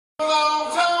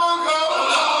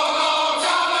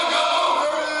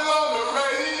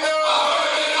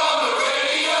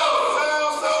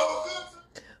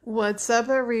What's up,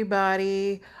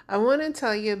 everybody? I want to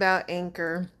tell you about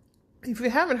Anchor. If you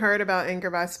haven't heard about Anchor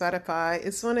by Spotify,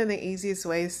 it's one of the easiest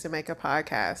ways to make a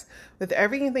podcast with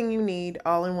everything you need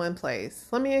all in one place.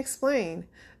 Let me explain.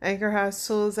 Anchor has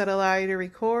tools that allow you to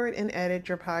record and edit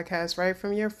your podcast right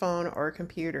from your phone or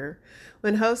computer.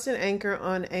 When hosting Anchor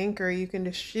on Anchor, you can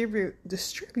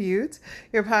distribute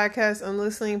your podcast on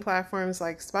listening platforms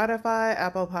like Spotify,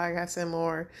 Apple Podcasts, and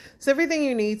more. It's everything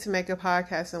you need to make a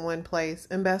podcast in one place.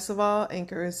 And best of all,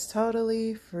 Anchor is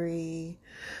totally free.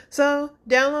 So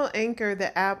download Anchor,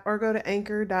 the app, or go to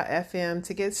anchor.fm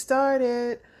to get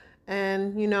started.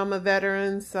 And, I'm a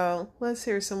veteran, so let's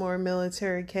hear some more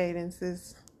military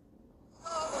cadences.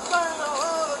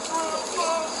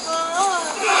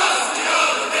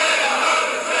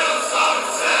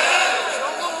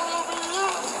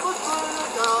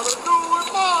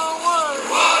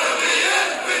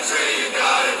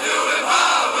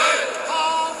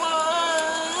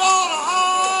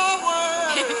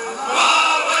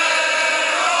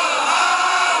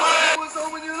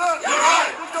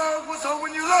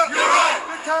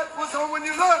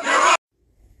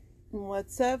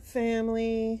 What's up,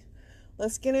 family?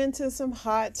 Let's get into some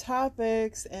hot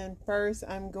topics. And first,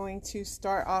 I'm going to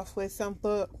start off with some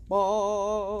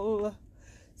football.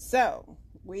 So,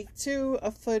 week 2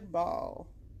 of football.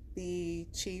 The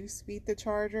Chiefs beat the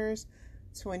Chargers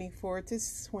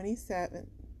 24-27.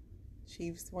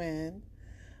 Chiefs win.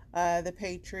 The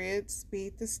Patriots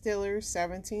beat the Steelers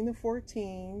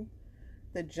 17-14.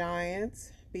 The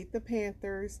Giants beat the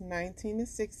Panthers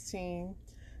 19-16.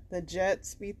 The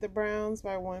Jets beat the Browns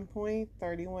by 1 point,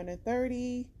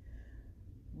 31-30.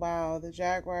 Wow, the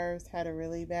Jaguars had a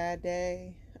really bad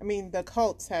day. The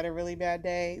Colts had a really bad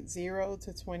day,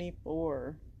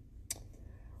 0-24.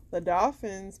 The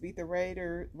Dolphins beat the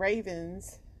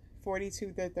Ravens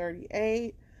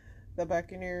 42-38. The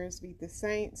Buccaneers beat the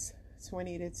Saints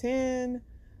 20-10.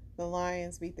 The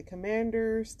Lions beat the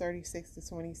Commanders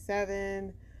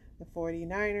 36-27. The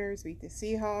 49ers beat the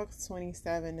Seahawks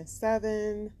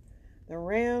 27-7. The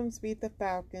Rams beat the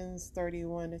Falcons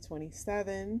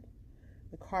 31-27.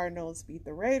 The Cardinals beat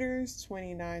the Raiders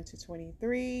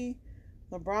 29-23.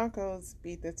 The Broncos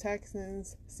beat the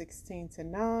Texans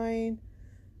 16-9.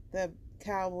 The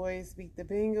Cowboys beat the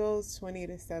Bengals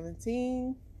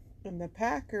 20-17. And the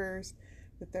Packers,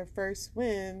 with their first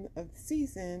win of the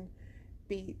season,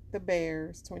 beat the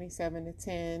Bears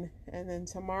 27-10. And then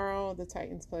tomorrow the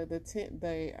Titans play the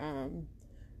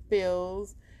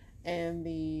Bills, and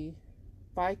the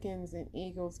Vikings and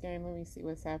Eagles game. Let me see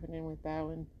what's happening with that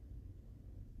one.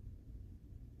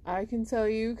 I can tell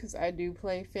you, because I do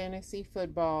play fantasy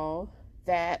football,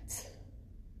 that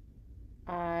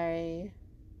I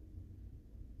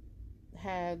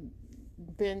had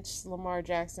benched Lamar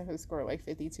Jackson, who scored like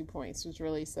 52 points, which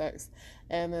really sucks.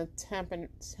 And the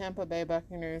Tampa Bay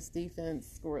Buccaneers defense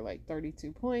scored like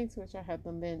 32 points, which I had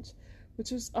them bench,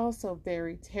 which was also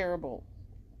very terrible.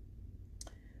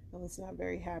 I was not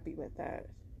very happy with that.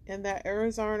 And that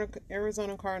Arizona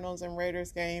Cardinals and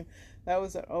Raiders game, that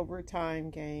was an overtime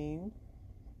game.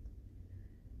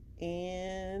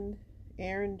 And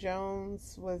Aaron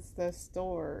Jones was the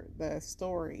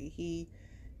story. He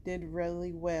did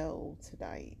really well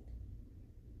tonight.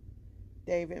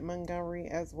 David Montgomery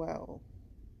as well.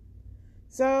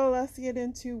 So let's get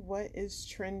into what is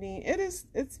trending.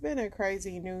 It's been a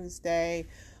crazy news day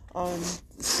on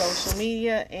social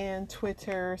media and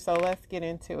Twitter, so let's get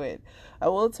into it. I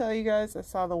will tell you guys, I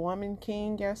saw The Woman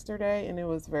King yesterday, and it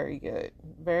was very good.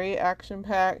 Very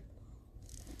action-packed,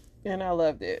 and I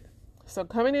loved it. So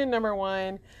coming in number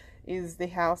 1 is The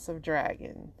House of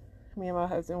Dragon. Me and my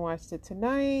husband watched it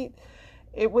tonight.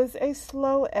 It was a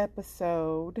slow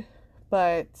episode,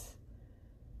 and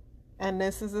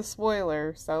this is a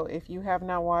spoiler, so if you have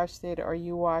not watched it or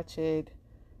you watch it,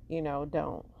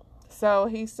 don't. So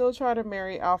he's still trying to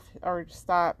marry off, or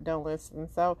stop, don't listen.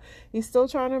 So he's still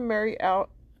trying to marry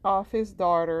off his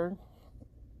daughter.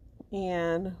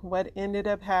 And what ended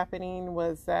up happening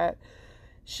was that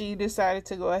she decided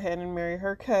to go ahead and marry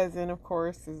her cousin, of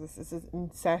course, this is an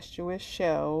incestuous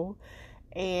show.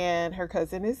 And her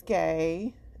cousin is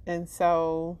gay. And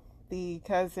so the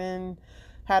cousin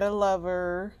had a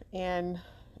lover, and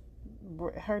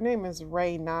her name is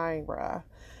Rhaenyra.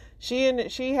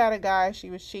 She had a guy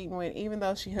she was cheating with, even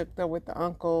though she hooked up with the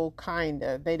uncle,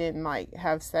 kinda. They didn't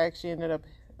have sex. She ended up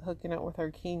hooking up with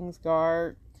her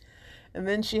Kingsguard. And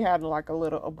then she had like a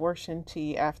little abortion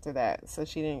tea after that, so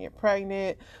she didn't get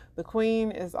pregnant. The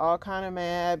queen is all kind of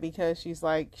mad because she's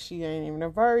like, she ain't even a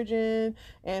virgin,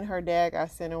 and her dad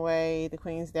got sent away. The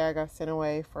queen's dad got sent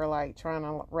away for like trying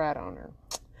to rat on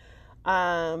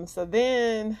her. So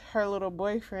then her little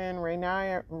boyfriend,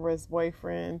 Rhaenyra's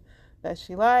boyfriend that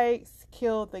she likes,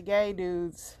 killed the gay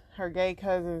dude's, her gay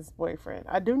cousin's boyfriend.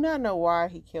 I do not know why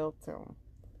he killed him.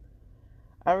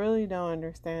 I really don't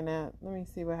understand that. Let me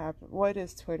see what happened. What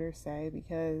does Twitter say?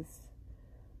 Because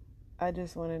I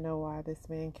just want to know why this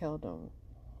man killed him.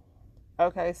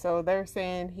 Okay, so they're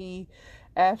saying he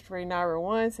asked Rhaenyra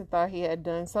once and thought he had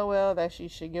done so well that she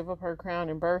should give up her crown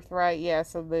and birthright. Yeah,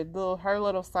 so her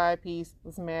little side piece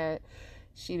was mad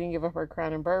she didn't give up her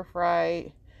crown and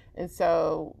birthright. And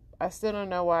so I still don't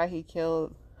know why he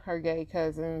killed her gay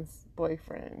cousin's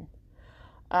boyfriend.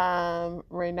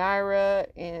 Rhaenyra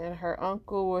and her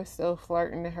uncle were still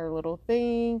flirting her little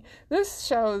thing. This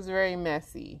show is very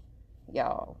messy,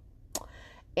 y'all.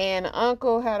 And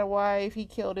uncle had a wife. He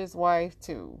killed his wife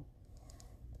too.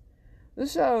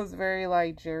 This show is very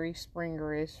like Jerry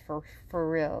Springerish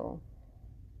for real.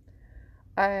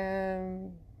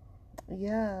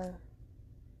 Yeah.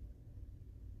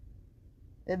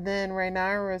 And then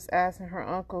Rhaenyra was asking her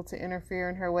uncle to interfere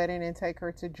in her wedding and take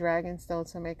her to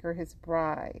Dragonstone to make her his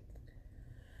bride.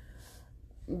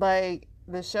 Like,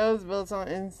 the show's built on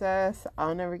incest.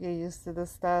 I'll never get used to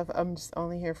this stuff. I'm just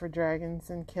only here for dragons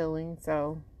and killing,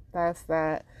 so that's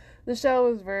that. The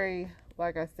show is very,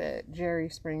 like I said, Jerry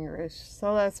Springerish.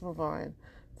 So let's move on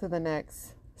to the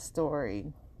next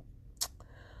story.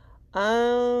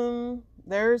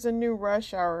 There's a new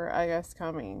Rush Hour, I guess,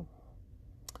 coming.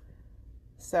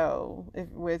 So,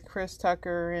 with Chris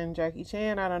Tucker and Jackie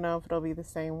Chan, I don't know if it'll be the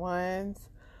same ones.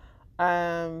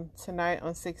 Tonight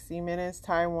on 60 Minutes,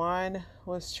 Taiwan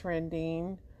was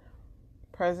trending.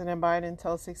 President Biden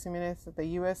told 60 Minutes that the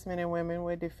U.S. men and women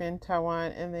would defend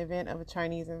Taiwan in the event of a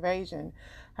Chinese invasion.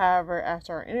 However,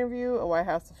 after our interview, a White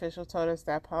House official told us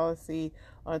that policy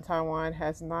on Taiwan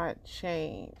has not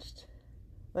changed.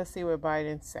 Let's see what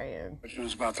Biden's saying.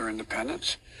 Questions about their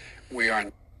independence.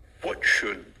 What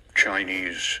should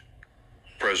Chinese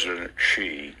President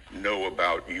Xi know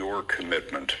about your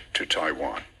commitment to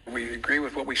Taiwan? We agree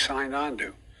with what we signed on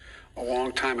to a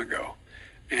long time ago,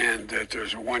 and that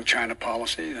there's a one China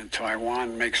policy, and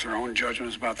Taiwan makes their own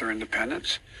judgments about their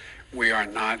independence. We are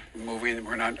not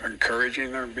we're not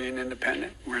encouraging their being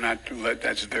independent.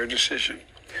 That's their decision.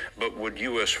 But would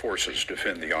U.S. forces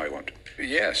defend the island?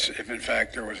 Yes, if in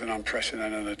fact there was an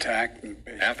unprecedented attack.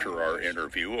 After our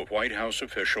interview, a White House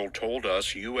official told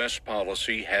us U.S.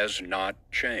 policy has not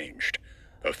changed.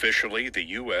 Officially, the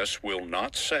U.S. will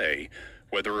not say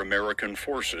whether American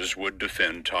forces would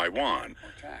defend Taiwan,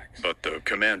 but the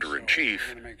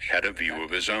commander-in-chief had a view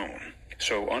of his own.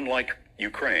 So unlike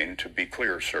Ukraine, to be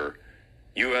clear, sir,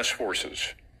 U.S.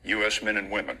 forces, U.S. men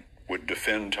and women would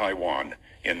defend Taiwan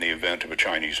in the event of a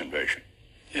Chinese invasion.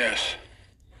 Yes.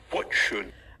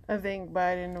 I think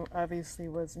Biden obviously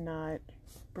was not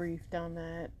briefed on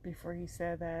that before he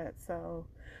said that, so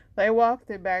they walked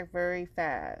it back very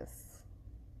fast.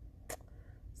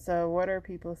 So what are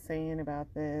people saying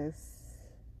about this?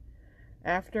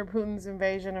 After Putin's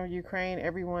invasion of Ukraine,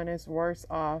 everyone is worse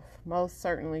off, most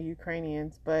certainly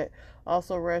Ukrainians, but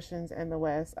also Russians and the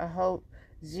West. I hope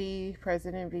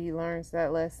President V learns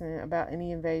that lesson about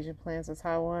any invasion plans of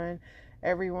Taiwan.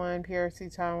 Everyone,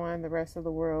 PRC Taiwan, the rest of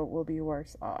the world will be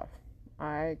worse off.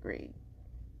 I agree.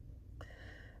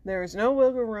 There is no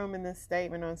wiggle room in this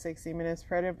statement on 60 Minutes.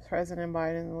 President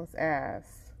Biden was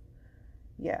asked.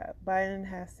 Yeah, Biden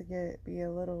has to be a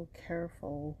little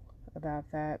careful about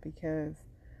that because,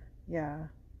 yeah,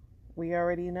 we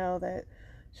already know that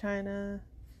China,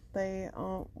 they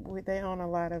own a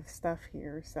lot of stuff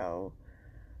here. So,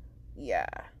 yeah,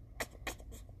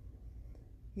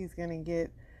 he's gonna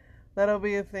get. That'll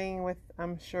be a thing with,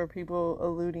 I'm sure, people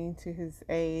alluding to his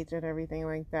age and everything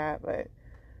like that. But,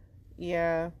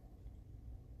 yeah,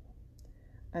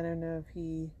 I don't know if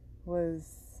he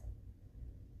was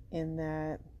in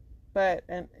that. But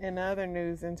in other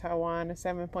news, in Taiwan, a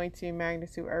 7.2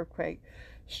 magnitude earthquake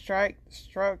struck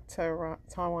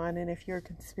Taiwan. And if you're a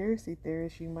conspiracy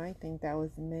theorist, you might think that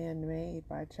was man-made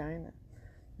by China.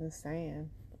 Just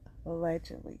saying,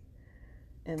 allegedly,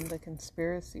 in the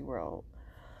conspiracy world.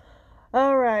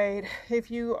 All right,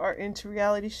 if you are into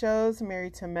reality shows,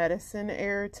 Married to Medicine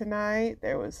aired tonight.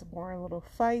 There was more little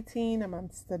fighting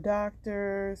amongst the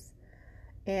doctors,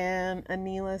 and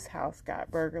Anila's house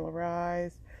got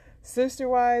burglarized. Sister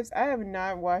Wives, I have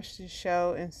not watched this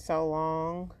show in so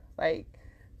long. I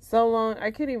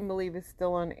couldn't even believe it's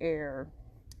still on air.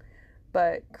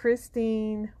 But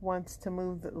Christine wants to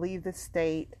leave the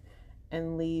state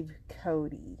and leave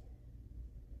Cody.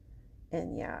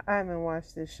 And yeah, I haven't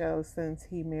watched this show since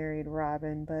he married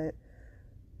Robin, but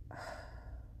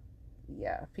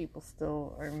yeah, people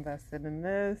still are invested in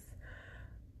this.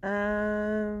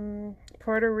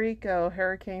 Puerto Rico,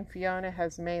 Hurricane Fiona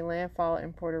has made landfall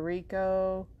in Puerto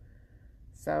Rico.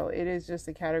 So it is just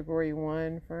a category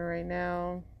 1 for right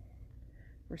now.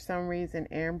 For some reason,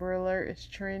 Amber Alert is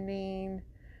trending.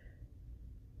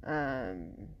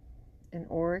 In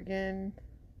Oregon,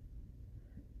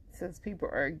 it says people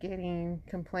are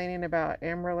complaining about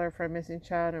Amber Alert for a missing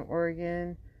child in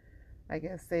Oregon. I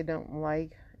guess they don't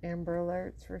like Amber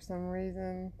Alerts for some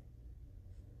reason.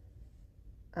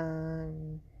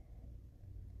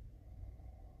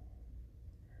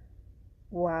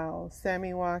 Wow,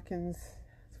 Sammy Watkins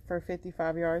for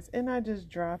 55 yards, and I just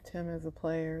dropped him as a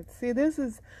player. See, this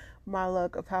is my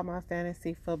luck of how my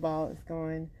fantasy football is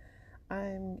going.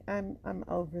 I'm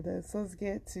over this. Let's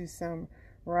get to some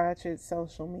ratchet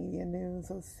social media news.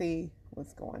 Let's see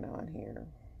what's going on here.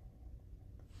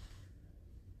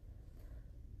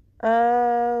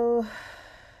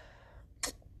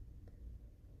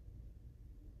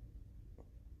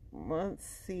 Let's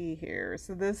see here.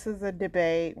 So this is a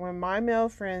debate. When my male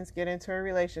friends get into a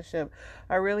relationship,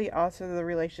 I really alter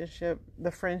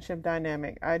the friendship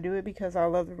dynamic. I do it because I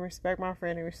love and respect my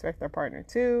friend and respect their partner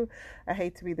too. I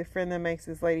hate to be the friend that makes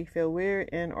this lady feel weird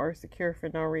and or secure for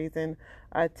no reason.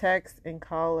 I text and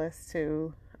call us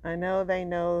too. I know they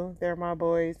know they're my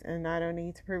boys and I don't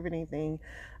need to prove anything.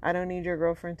 I don't need your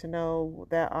girlfriend to know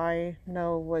that I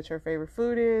know what your favorite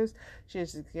food is.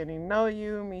 She's just getting to know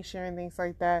you. Me sharing things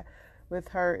like that with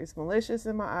her is malicious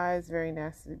in my eyes, very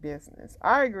nasty business.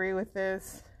 I agree with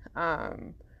this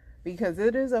because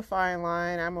it is a fine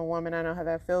line. I'm a woman. I know how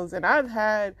that feels. And I've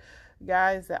had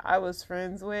guys that I was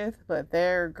friends with, but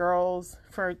their girls,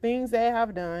 for things they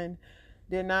have done,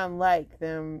 did not like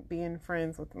them being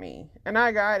friends with me. And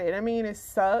I got it. I mean, it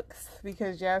sucks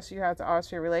because yes, you have to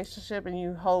alter your relationship and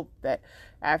you hope that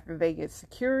after they get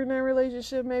secure in their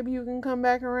relationship, maybe you can come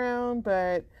back around.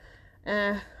 But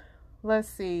let's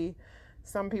see.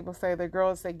 Some people say the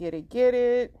girls that get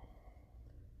it.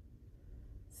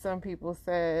 Some people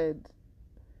said,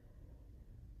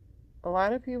 a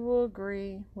lot of people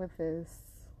agree with this.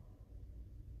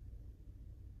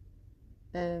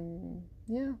 And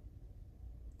yeah.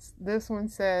 This one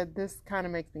said, this kind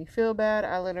of makes me feel bad.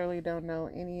 I literally don't know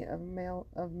any of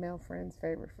male friends'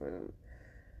 favorite food.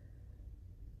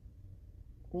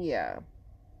 Yeah.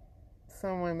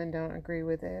 Some women don't agree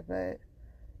with it, but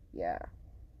yeah.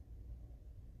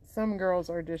 Some girls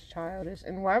are just childish.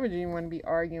 And why would you want to be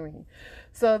arguing?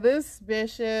 So this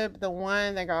bishop, the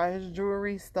one that got his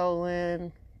jewelry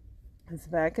stolen, is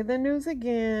back in the news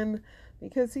again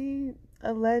because he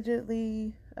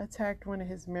allegedly attacked one of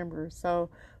his members. So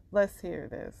let's hear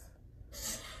this.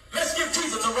 Let's give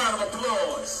Jesus a round of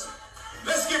applause.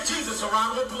 Let's give Jesus a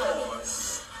round of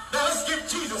applause. Now let's give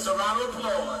Jesus a round of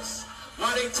applause.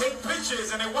 While they take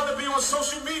pictures and they want to be on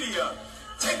social media,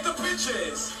 take the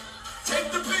pictures.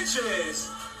 Take the pictures.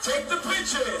 Take the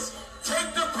pictures.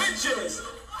 Take the pictures.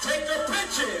 Take the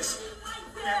pictures.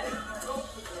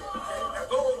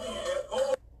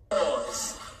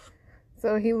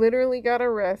 So he literally got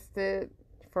arrested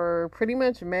for pretty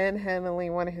much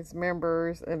manhandling one of his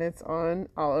members, and it's on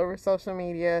all over social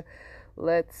media.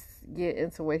 Let's get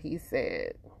into what he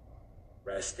said.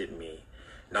 Arrested me.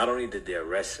 Not only did they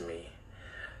arrest me,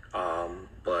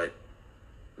 but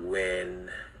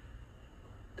when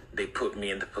they put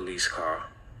me in the police car,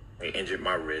 they injured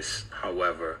my wrist.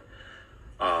 However,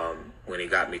 when they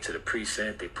got me to the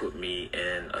precinct, they put me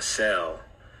in a cell,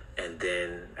 and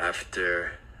then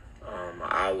after an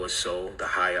hour or so, the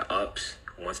higher ups,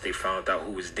 once they found out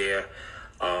who was there,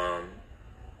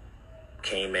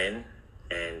 came in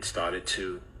and started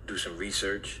to do some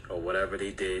research or whatever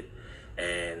they did,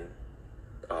 and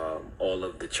all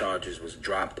of the charges was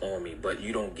dropped on me. But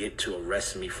you don't get to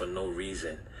arrest me for no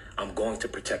reason. I'm going to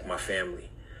protect my family.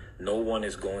 No one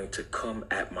is going to come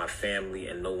at my family,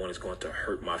 and no one is going to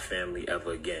hurt my family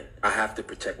ever again. I have to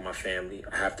protect my family.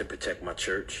 I have to protect my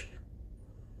church.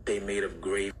 They made a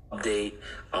grave update.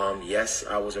 Yes,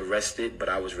 I was arrested, but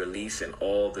I was released, and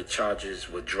all the charges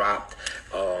were dropped,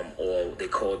 or they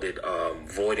called it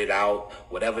voided out,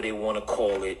 whatever they want to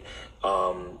call it.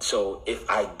 So if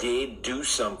I did do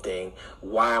something,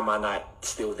 why am I not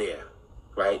still there,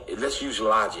 right? Let's use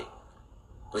logic.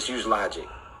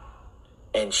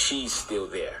 And she's still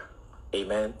there.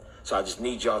 Amen. So I just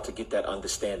need y'all to get that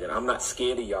understanding. I'm not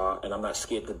scared of y'all, and I'm not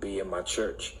scared to be in my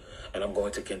church. And I'm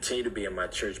going to continue to be in my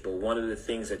church. But one of the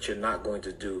things that you're not going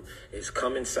to do is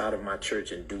come inside of my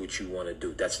church and do what you want to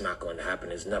do. That's not going to happen.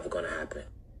 It's never going to happen.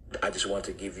 I just want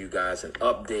to give you guys an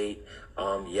update.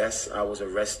 Yes, I was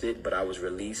arrested, but I was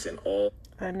released and all.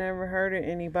 I never heard of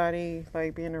anybody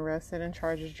like being arrested and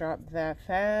charges dropped that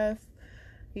fast.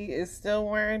 He is still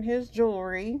wearing his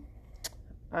jewelry.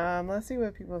 Let's see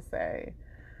what people say.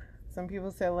 Some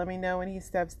people said, let me know when he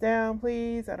steps down,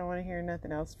 please. I don't want to hear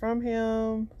nothing else from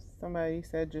him. Somebody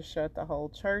said, just shut the whole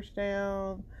church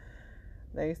down.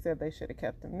 They said they should have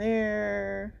kept him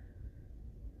there.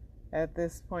 At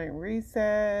this point,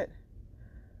 reset.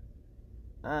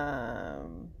 Yeah,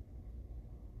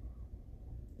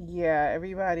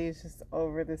 everybody is just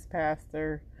over this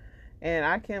pastor. And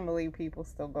I can't believe people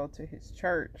still go to his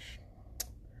church.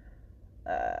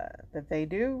 That they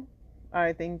do.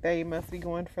 I think they must be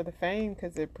going for the fame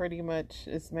because it pretty much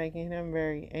is making him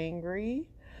very angry.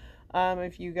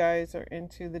 If you guys are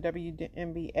into the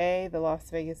WNBA, the Las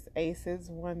Vegas Aces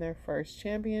won their first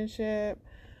championship.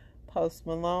 Post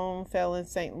Malone fell in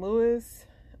St. Louis,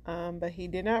 but he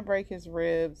did not break his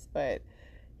ribs, but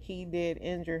he did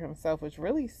injure himself, which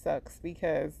really sucks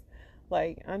because,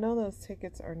 like, I know those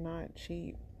tickets are not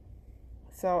cheap.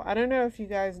 So I don't know if you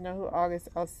guys know who August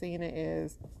Alsina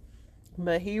is,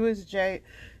 but he was Jada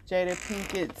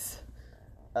Pinkett's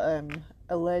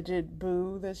alleged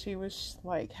boo that she was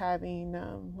like having.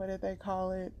 What did they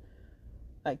call it?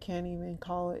 I can't even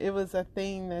call it. It was a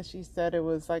thing that she said it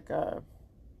was like a.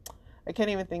 I can't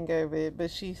even think of it,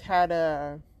 but she had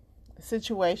a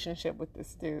situationship with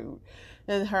this dude,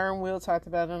 and her and Will talked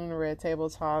about it on the Red Table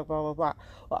Talk. Blah blah blah.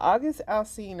 Well, August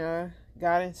Alsina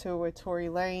got into it with Tory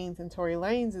Lanez, and Tory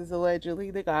Lanez is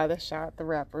allegedly the guy that shot the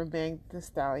rapper Meg Thee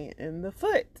Stallion in the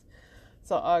foot.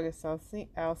 So August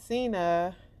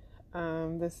Alsina,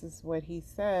 this is what he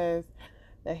says,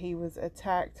 that he was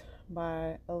attacked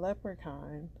by a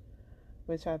leprechaun,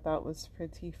 which I thought was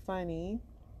pretty funny.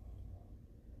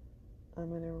 I'm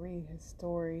going to read his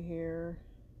story here.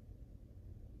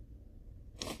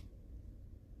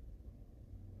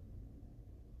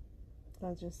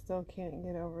 I just still can't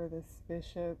get over this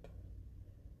bishop.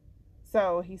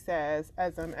 So he says,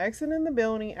 as I'm exiting the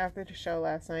building after the show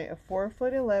last night, a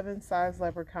 4'11" size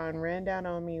leprechaun ran down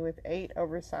on me with 8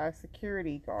 oversized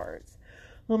security guards,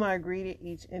 whom I greeted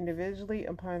each individually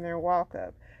upon their walk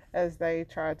up as they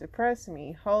tried to press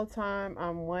me. Whole time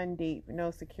I'm one deep, no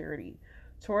security.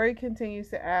 Tory continues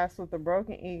to ask with a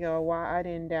broken ego why I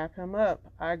didn't dap him up.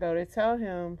 I go to tell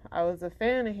him I was a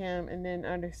fan of him and didn't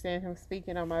understand him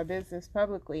speaking on my business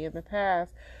publicly in the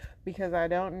past because I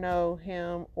don't know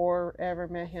him or ever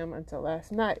met him until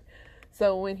last night.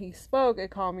 So when he spoke,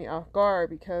 it caught me off guard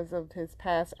because of his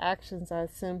past actions. I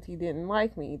assumed he didn't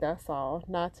like me, that's all.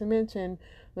 Not to mention,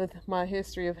 with my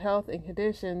history of health and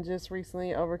condition, just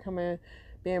recently overcoming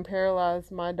being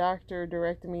paralyzed, my doctor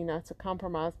directed me not to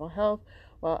compromise my health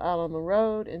while out on the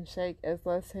road and shake as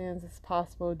less hands as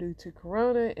possible due to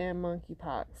corona and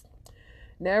monkeypox.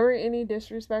 Never any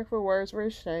disrespectful words were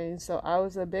exchanged, so I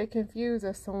was a bit confused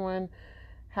as to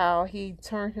how he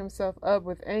turned himself up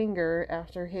with anger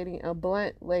after hitting a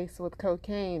blunt laced with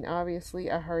cocaine. Obviously,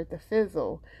 I heard the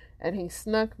fizzle, and he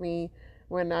snuck me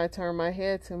when I turned my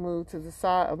head to move to the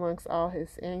side amongst all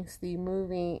his angsty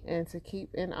moving and to keep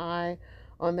an eye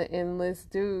on the endless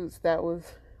dudes that was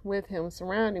with him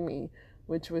surrounding me,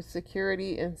 which was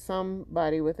security and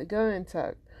somebody with a gun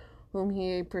tucked, whom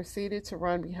he proceeded to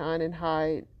run behind and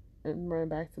hide and run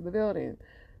back to the building.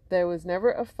 There was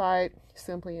never a fight,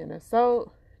 simply an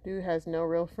assault. Dude has no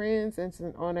real friends and is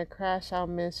on a crash out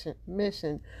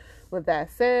mission. With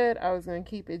that said, I was going to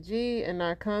keep it G and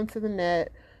not come to the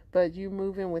net, but you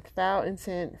moving with foul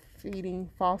intent, feeding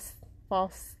false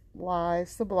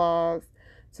lies to blogs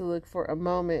to look for a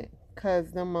moment,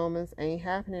 cause the moments ain't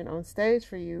happening on stage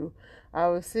for you. I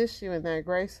will assist you in that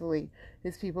gracefully.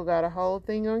 These people got a whole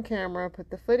thing on camera. Put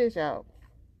the footage out.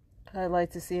 I'd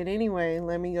like to see it anyway.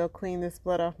 Let me go clean this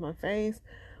blood off my face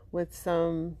with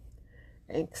some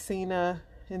Encina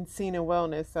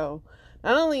Wellness. So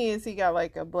not only is he got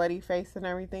like a bloody face and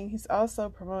everything, he's also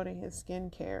promoting his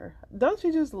skincare. Don't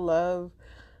you just love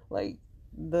like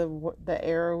the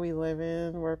era we live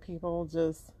in where people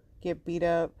just get beat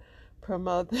up,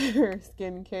 promote their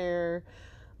skincare?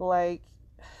 Like,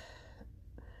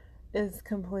 it's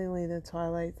completely the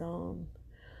Twilight Zone.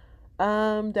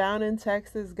 Down in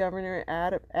Texas, Governor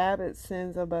Abbott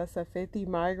sends a bus of 50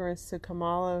 migrants to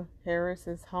Kamala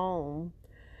Harris's home.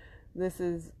 This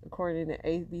is according to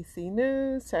ABC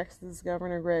News. Texas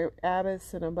Governor Greg Abbott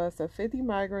sent a bus of 50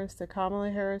 migrants to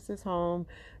Kamala Harris's home.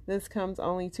 This comes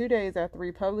only 2 days after the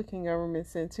Republican government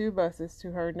sent 2 buses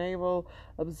to her Naval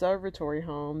Observatory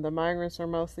home. The migrants were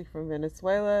mostly from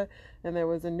Venezuela, and there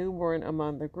was a newborn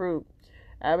among the group.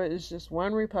 Abbott is just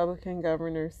one Republican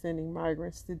governor sending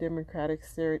migrants to Democratic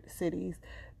cities.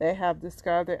 They have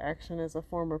described their action as a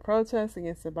form of protest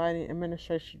against the Biden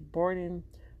administration's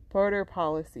border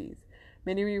policies.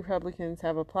 Many Republicans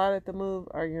have applauded the move,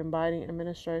 arguing Biden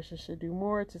administration should do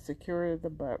more to secure the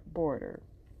border.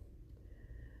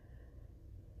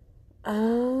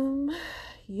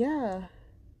 Yeah.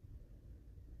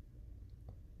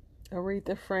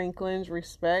 Aretha Franklin's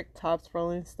Respect tops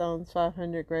Rolling Stone's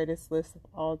 500 greatest list of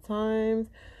all times.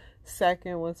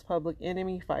 Second was Public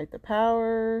Enemy, Fight the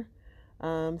Power.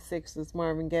 6 was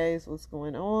Marvin Gaye's What's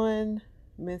Going On.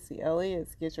 Missy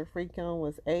Elliott's Get Your Freak On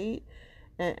was 8.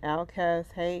 And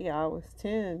Outkast's Hey Ya was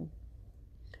 10.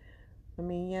 I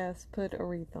mean, yes, put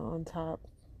Aretha on top.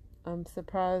 I'm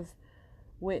surprised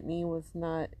Whitney was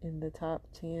not in the top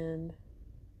 10.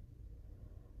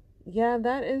 Yeah,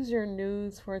 that is your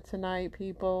news for tonight,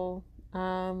 people.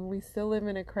 We still live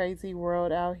in a crazy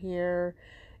world out here.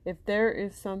 If there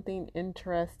is something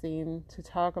interesting to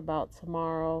talk about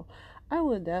tomorrow, I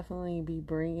will definitely be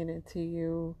bringing it to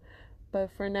you. But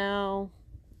for now,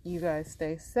 you guys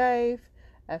stay safe.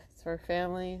 F is for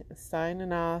family,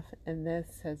 signing off, and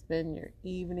this has been your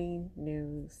evening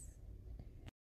news.